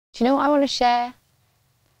Do you know what I want to share?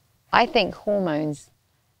 I think hormones,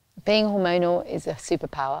 being hormonal is a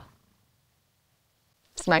superpower.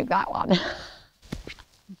 Smoke that one.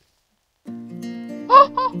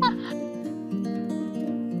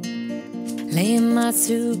 Laying my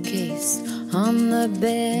suitcase on the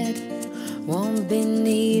bed, won't be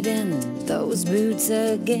needing those boots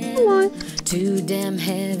again. Come on. Too damn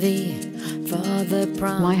heavy for the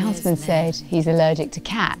promise. My husband said he's allergic to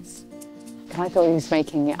cats. I thought he was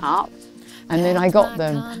making it up. And then I got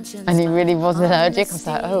them and he really was allergic. I was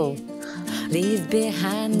like, oh. Leave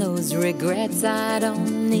behind those regrets I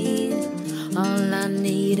don't need. All I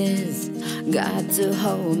need is God to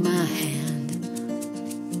hold my hand.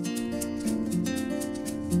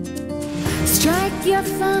 Strike your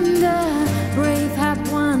thunder, brave heart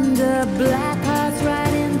wonder, black hearts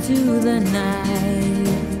right into the night.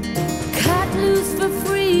 Cut loose for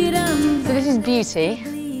freedom. So this is Beauty.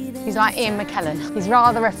 He's like Ian McKellen. He's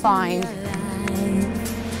rather refined.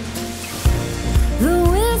 The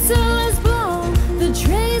whistle is blown, the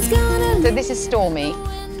train's gonna leave. So this is Stormy.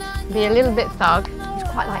 Be a little bit thug. He's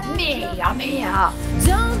quite like me, I'm here.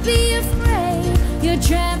 Don't be afraid, you're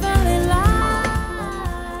traveling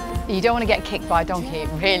light. You don't want to get kicked by a donkey, it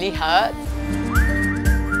really hurts.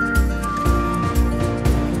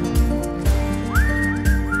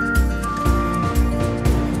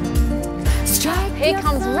 Here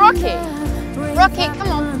comes Rocky. Rocky, come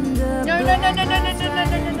on. No, no, no, no, no, no, no, no,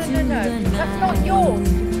 no, no, no, no, no. That's not yours.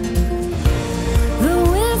 The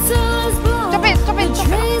whistle is blown. Stop it, stop it, the stop it.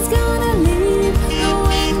 train's gonna leave. The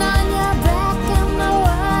wind on your back and the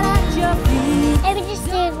water at your feet. Let me just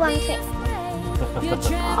do one thing. You're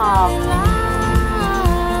traveling light,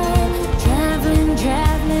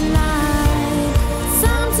 traveling light.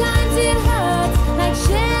 Sometimes it hurts like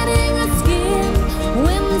shedding a skin.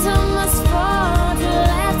 Winter must fall to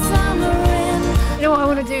let summer in. You know what I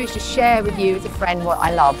want to do is just share with you as a friend what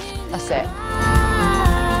I love. That's it.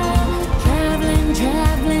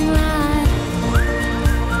 Traveling light.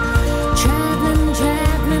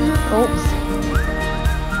 Traveling light.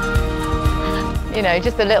 Oops. You know,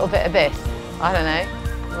 just a little bit of this. I don't know.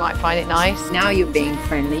 You might find it nice. Now you're being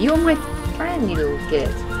friendly. You're my friend, you little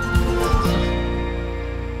git.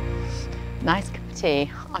 Nice cup of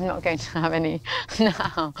tea. I'm not going to have any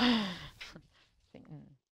now.